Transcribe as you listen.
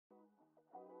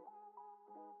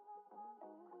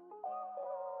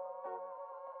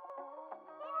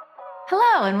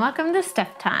Hello and welcome to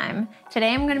Stuff Time.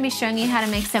 Today I'm going to be showing you how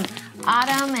to make some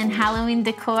autumn and Halloween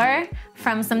decor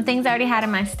from some things I already had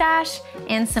in my stash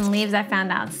and some leaves I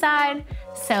found outside.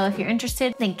 So if you're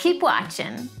interested, then keep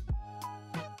watching.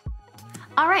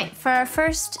 Alright, for our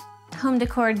first home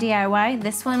decor DIY,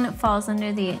 this one falls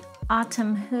under the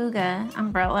Autumn Hygge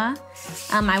umbrella.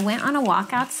 I went on a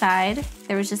walk outside.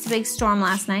 There was just a big storm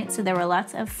last night, so there were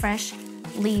lots of fresh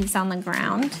leaves on the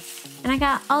ground. And I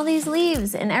got all these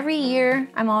leaves, and every year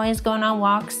I'm always going on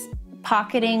walks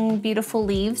pocketing beautiful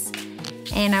leaves,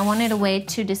 and I wanted a way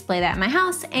to display that in my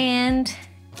house, and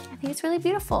I think it's really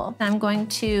beautiful. I'm going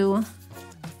to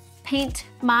paint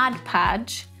Mod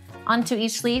Podge onto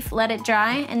each leaf, let it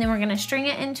dry, and then we're gonna string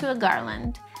it into a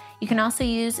garland. You can also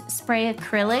use spray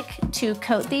acrylic to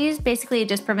coat these. Basically, it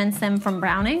just prevents them from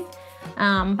browning. But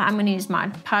I'm gonna use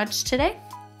Mod Podge today.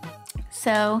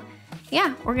 So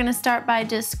yeah, we're gonna start by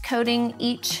just coating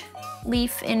each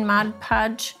leaf in Mod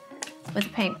Podge with a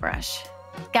paintbrush.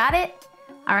 Got it?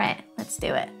 All right, let's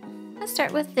do it. Let's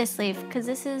start with this leaf because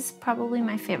this is probably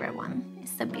my favorite one.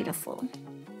 It's the beautiful.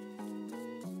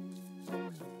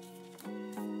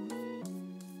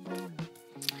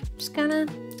 Just gonna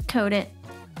coat it.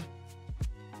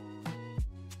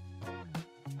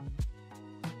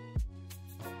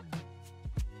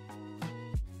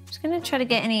 Just gonna try to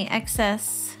get any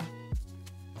excess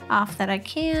off that I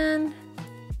can.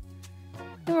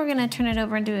 Then we're gonna turn it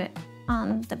over and do it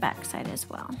on the back side as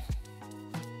well.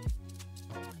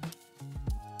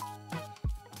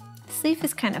 This leaf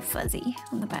is kind of fuzzy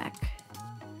on the back.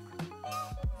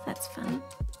 That's fun.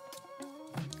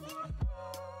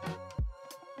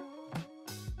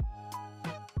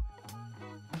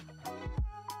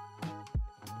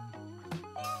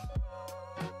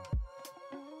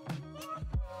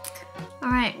 All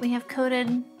right, we have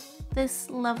coated this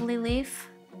lovely leaf.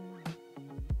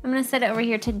 I'm gonna set it over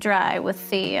here to dry with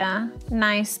the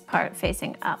nice part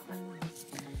facing up.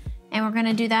 And we're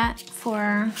gonna do that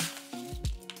for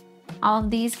all of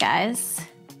these guys.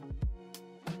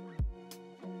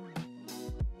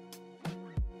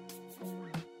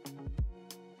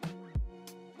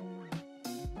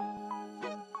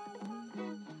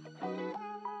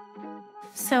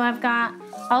 So I've got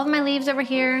all of my leaves over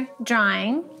here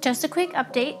drying. Just a quick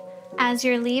update. As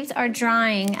your leaves are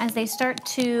drying, as they start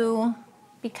to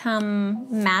become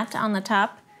matte on the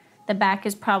top, the back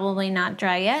is probably not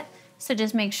dry yet. So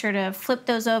just make sure to flip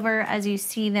those over as you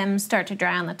see them start to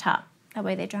dry on the top. That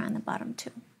way they dry on the bottom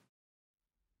too.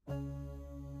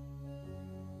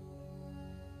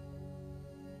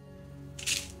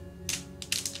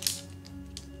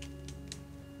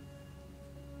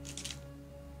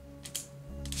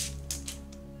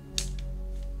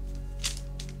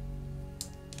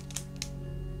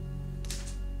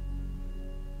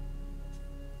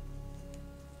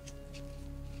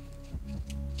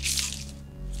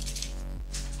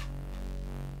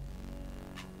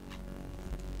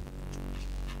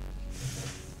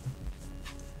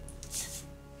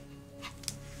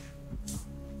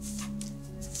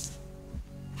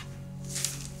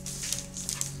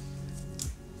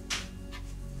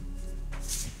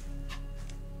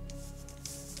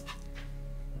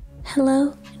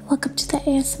 Hello, and welcome to the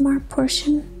ASMR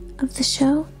portion of the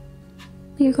show.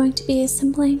 We are going to be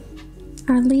assembling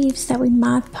our leaves that we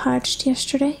Mod Podged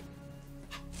yesterday.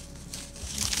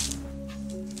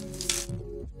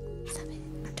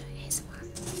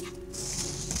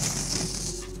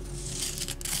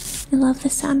 I love the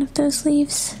sound of those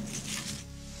leaves.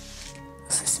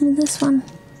 Let's listen to this one.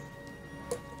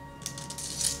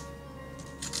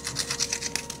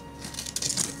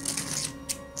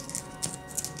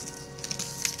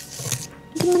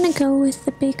 I'm gonna go with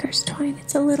the baker's twine.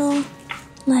 It's a little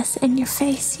less in your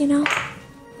face, you know?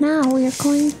 Now we are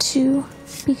going to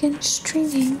begin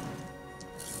stringing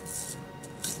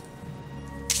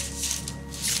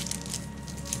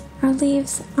our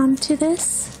leaves onto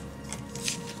this.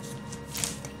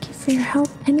 Thank you for your help,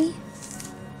 Penny.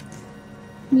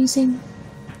 I'm using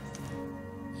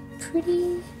a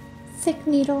pretty thick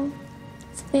needle.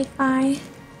 It's a big eye.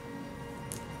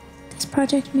 This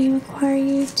project may require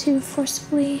you to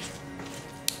forcibly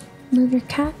move your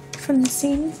cat from the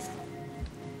scene.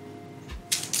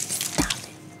 Stop it.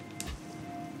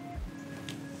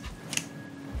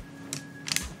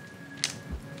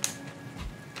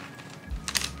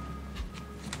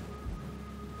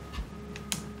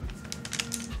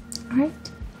 All right.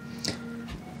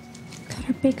 Got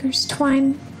our baker's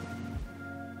twine.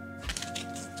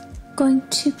 Going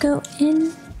to go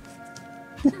in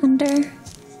and under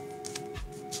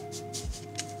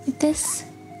like this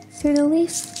through the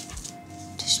leaf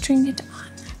to string it on.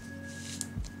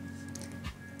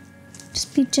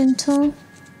 Just be gentle,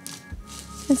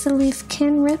 as the leaf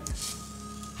can rip.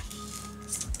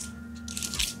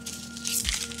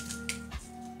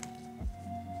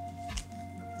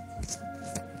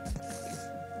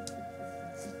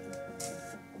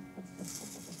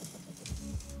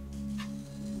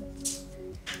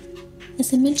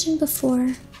 As I mentioned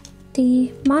before,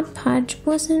 the Mod Podge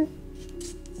wasn't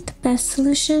the best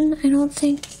solution, I don't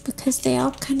think, because they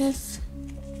all kind of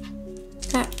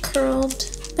got curled,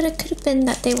 but it could have been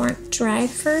that they weren't dried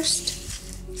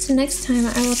first. So next time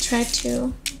I will try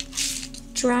to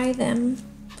dry them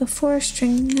before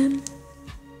stringing them.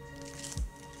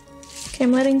 Okay,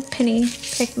 I'm letting Penny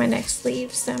pick my next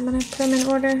leaves, so I'm gonna put them in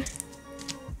order.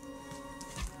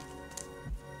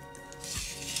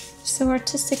 So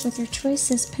artistic with your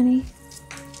choices, Penny.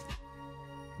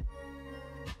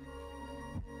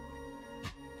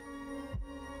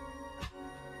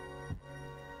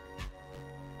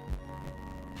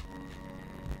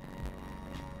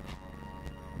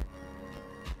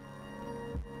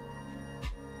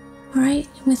 Alright,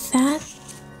 with that,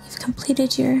 you've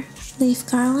completed your leaf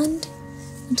garland.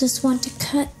 You just want to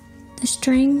cut the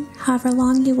string however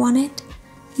long you want it,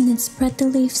 and then spread the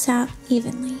leaves out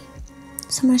evenly.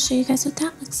 So I'm going to show you guys what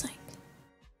that looks like.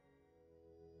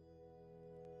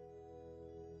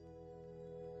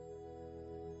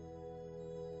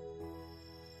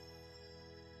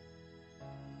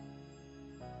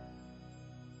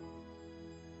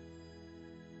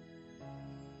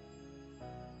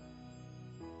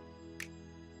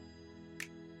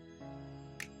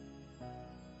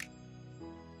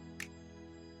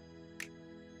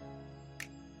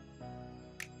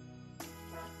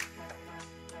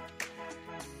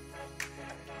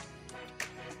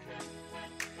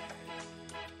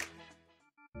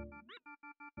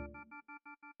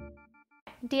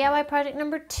 DIY project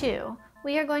number 2.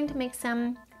 We are going to make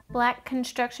some black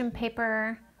construction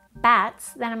paper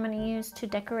bats that I'm going to use to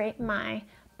decorate my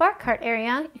bar cart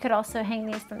area. You could also hang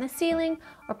these from the ceiling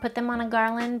or put them on a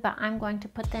garland, but I'm going to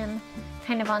put them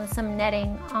kind of on some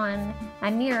netting on my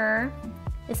mirror.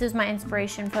 This is my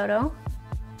inspiration photo.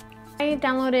 I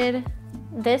downloaded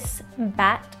this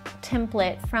bat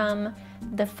template from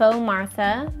the Faux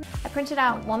Martha. I printed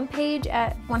out one page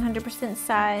at 100%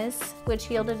 size, which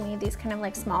yielded me these kind of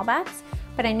like small bats,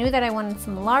 but I knew that I wanted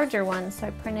some larger ones, so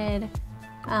I printed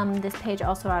this page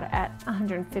also out at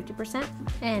 150%,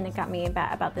 and it got me a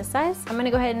bat about this size. I'm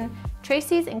gonna go ahead and trace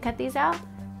these and cut these out,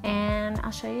 and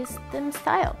I'll show you them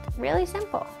styled. Really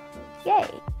simple. Yay!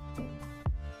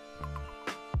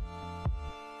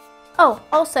 Oh,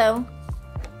 also,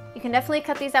 you can definitely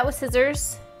cut these out with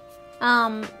scissors.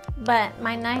 But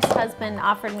my nice husband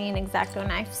offered me an X-Acto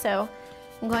knife, so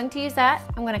I'm going to use that.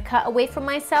 I'm going to cut away from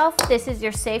myself. This is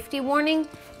your safety warning.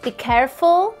 Be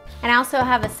careful. And I also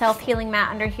have a self-healing mat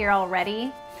under here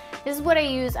already. This is what I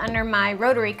use under my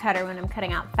rotary cutter when I'm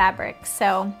cutting out fabric.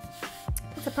 So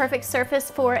it's a perfect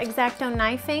surface for X-Acto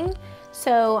knifing.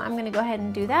 So I'm going to go ahead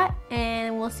and do that,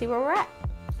 and we'll see where we're at.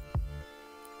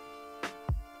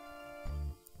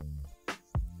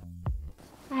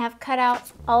 I have cut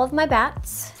out all of my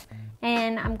bats,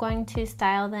 and I'm going to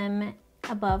style them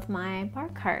above my bar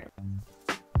cart.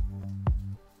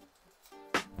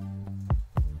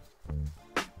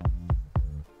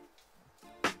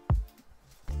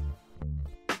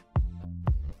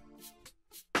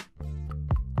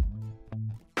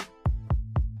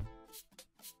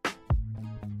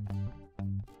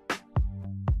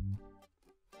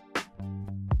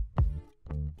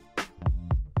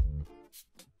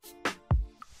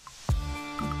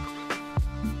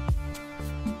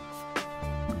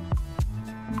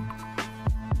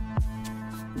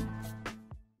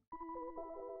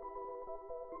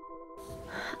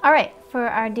 All right, for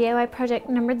our DIY project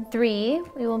number 3,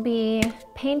 we will be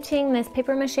painting this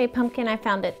paper mache pumpkin I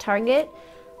found at Target,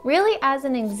 really as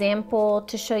an example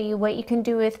to show you what you can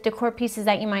do with decor pieces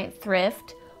that you might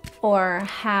thrift or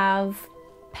have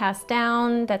passed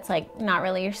down that's like not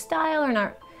really your style or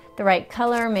not the right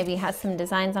color, maybe has some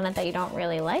designs on it that you don't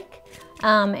really like.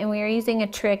 And we are using a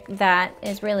trick that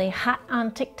is really hot on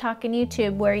TikTok and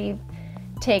YouTube, where you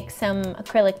take some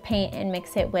acrylic paint and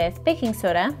mix it with baking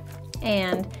soda,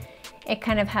 and it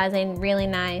kind of has a really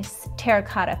nice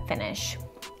terracotta finish.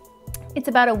 It's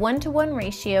about a 1-to-1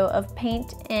 ratio of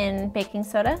paint and baking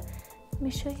soda. Let me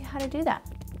show you how to do that.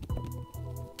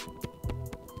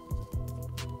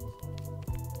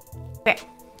 Okay,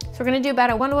 so we're gonna do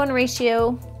about a 1-to-1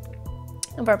 ratio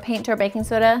of our paint to our baking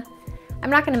soda.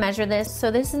 I'm not gonna measure this, so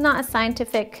this is not a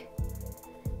scientific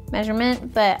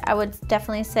measurement, but I would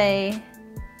definitely say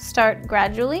start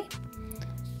gradually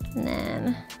and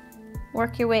then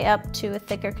work your way up to a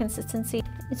thicker consistency.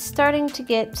 It's starting to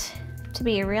get to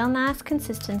be a real nice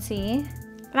consistency.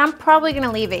 And I'm probably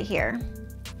gonna leave it here.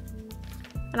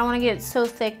 I don't wanna get it so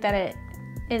thick that it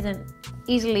isn't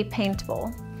easily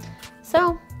paintable.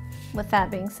 So, with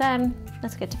that being said,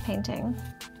 let's get to painting.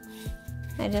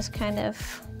 I just kind of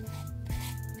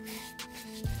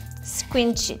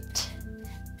squinch it,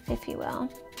 if you will.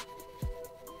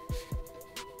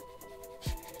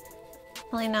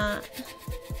 Probably not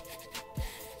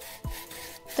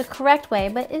the correct way,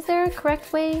 but is there a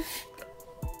correct way?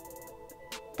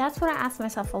 That's what I ask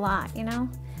myself a lot, you know?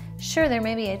 Sure, there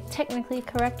may be a technically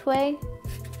correct way,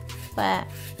 but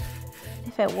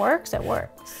if it works, it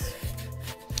works.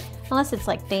 Unless it's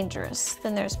like dangerous,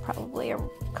 then there's probably a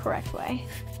correct way.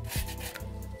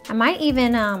 I might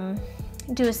even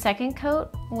do a second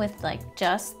coat with like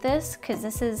just this, because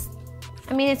this is,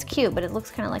 I mean, it's cute, but it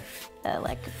looks kind of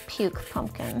like a puke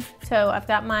pumpkin. So I've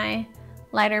got my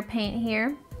lighter paint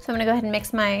here. So I'm gonna go ahead and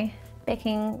mix my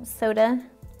baking soda.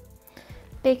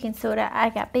 Baking soda, I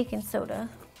got baking soda.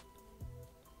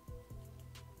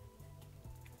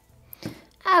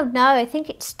 Oh no, I think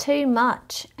it's too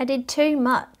much. I did too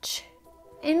much.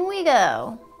 In we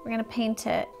go. We're gonna paint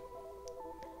it.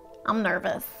 I'm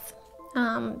nervous.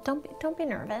 Don't be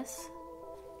nervous.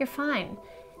 You're fine.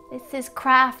 This is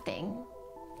crafting.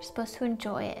 You're supposed to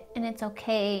enjoy it, and it's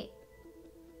okay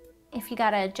if you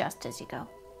gotta adjust as you go.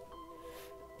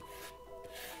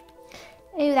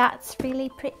 Ooh, that's really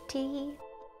pretty.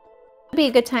 It'd be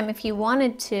a good time if you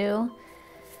wanted to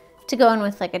go in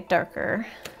with like a darker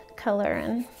color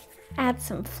and add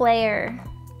some flair,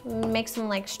 make some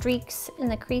like streaks in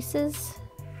the creases.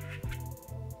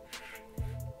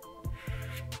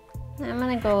 And I'm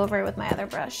gonna go over it with my other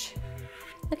brush.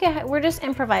 Okay, we're just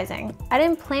improvising. I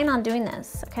didn't plan on doing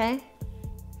this, okay?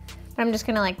 But I'm just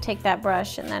gonna like take that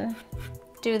brush and then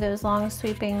do those long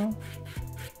sweeping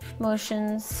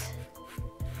motions.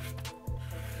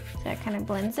 So that kind of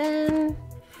blends in.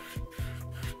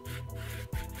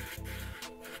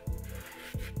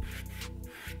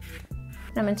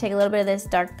 And I'm gonna take a little bit of this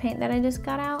dark paint that I just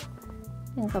got out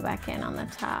and go back in on the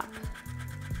top.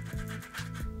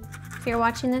 If you're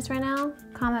watching this right now,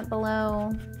 comment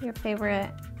below your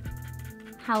favorite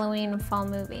Halloween fall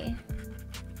movie.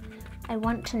 I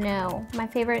want to know. My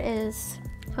favorite is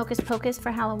Hocus Pocus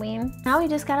for Halloween. Now we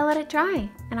just gotta let it dry,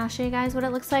 and I'll show you guys what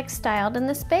it looks like styled in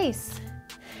the space.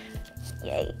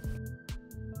 Yay.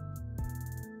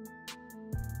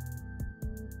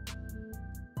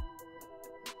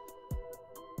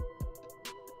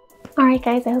 Alright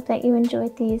guys, I hope that you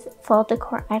enjoyed these fall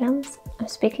decor items. I'm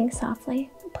speaking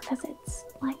softly because it's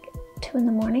like 2 in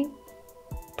the morning.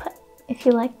 But if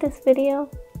you like this video,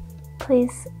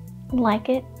 please like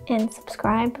it and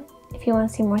subscribe if you want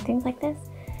to see more things like this.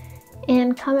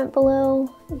 And comment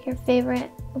below your favorite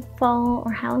fall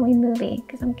or Halloween movie,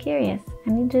 because I'm curious.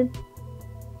 I need to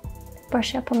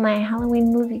brush up on my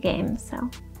Halloween movie game. So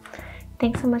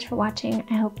thanks so much for watching.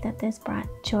 I hope that this brought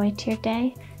joy to your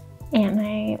day, and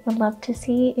I would love to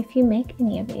see if you make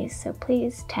any of these. So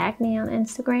please tag me on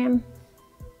Instagram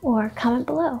or comment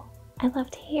below. I'd love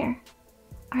to hear.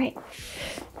 All right,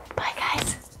 bye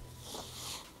guys.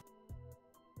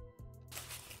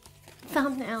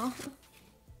 Thumbnail.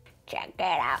 Check it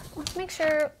out. Let's make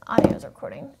sure audio is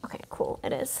recording. Okay, cool,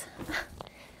 it is.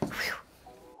 Whew.